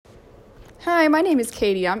Hi, my name is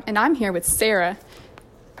Katie, and I'm here with Sarah.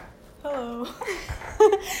 Hello.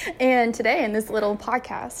 And today in this little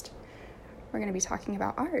podcast, we're going to be talking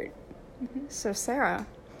about art. So Sarah,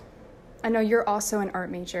 I know you're also an art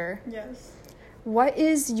major. Yes. What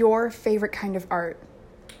is your favorite kind of art?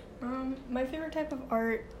 My favorite type of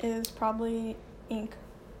art is probably ink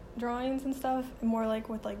drawings and stuff, more like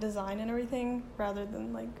with like design and everything, rather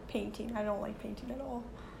than like painting. I don't like painting at all.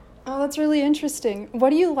 Oh, that's really interesting.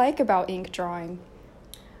 What do you like about ink drawing?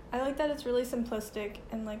 I like that it's really simplistic,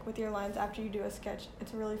 and like with your lines after you do a sketch,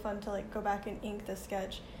 it's really fun to like go back and ink the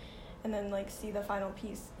sketch and then like see the final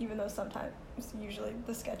piece, even though sometimes usually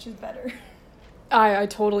the sketch is better. I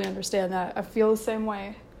totally understand that. I feel the same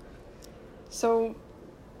way. So,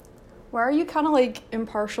 why are you kind of like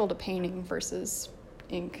impartial to painting versus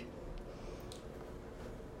ink?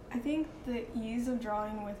 I think the ease of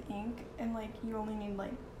drawing with ink, and like you only need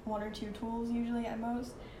like one or two tools usually at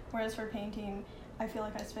most, whereas for painting I feel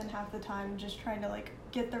like I spend half the time just trying to like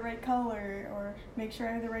get the right color or make sure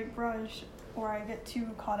I have the right brush, or I get too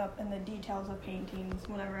caught up in the details of paintings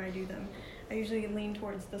whenever I do them. I usually lean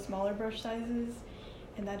towards the smaller brush sizes,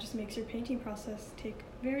 and that just makes your painting process take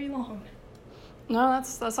very long. No,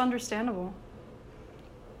 that's understandable.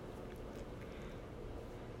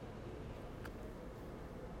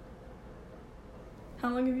 How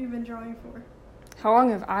long have you been drawing for? How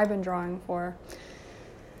long have I been drawing for?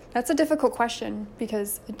 That's a difficult question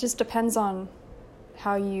because it just depends on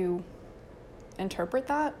how you interpret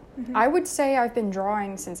that. Mm-hmm. I would say I've been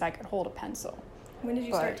drawing since I could hold a pencil. When did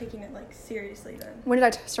you start taking it like seriously then? When did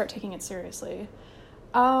I start taking it seriously?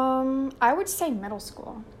 I would say middle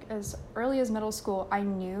school. As early as middle school, I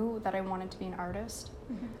knew that I wanted to be an artist.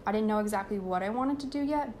 Mm-hmm. I didn't know exactly what I wanted to do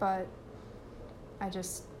yet, but I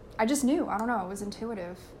just knew. I don't know. It was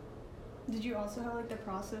intuitive. Did you also have like the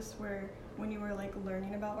process where when you were like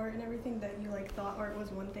learning about art and everything that you like thought art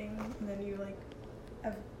was one thing, and then you like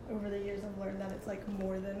have over the years have learned that it's like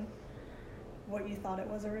more than what you thought it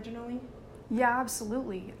was originally? Yeah,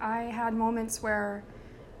 absolutely. I had moments where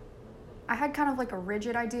I had kind of like a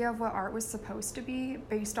rigid idea of what art was supposed to be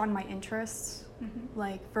based on my interests. Mm-hmm.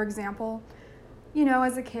 Like, for example,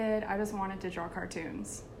 as a kid, I just wanted to draw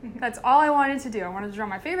cartoons. That's all I wanted to do. I wanted to draw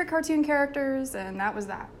my favorite cartoon characters, and that was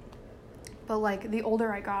that. But, like, the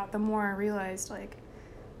older I got, the more I realized, like,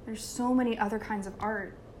 there's so many other kinds of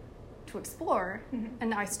art to explore. Mm-hmm.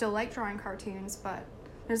 And I still like drawing cartoons, but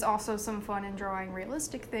there's also some fun in drawing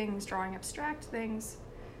realistic things, drawing abstract things.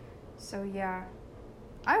 So, yeah,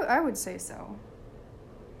 I would say so.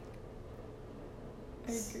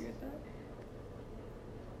 I agree with that.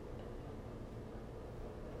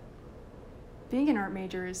 Being an art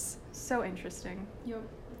major is so interesting. Yep.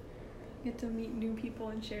 Get to meet new people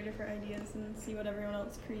and share different ideas and see what everyone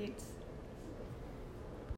else creates.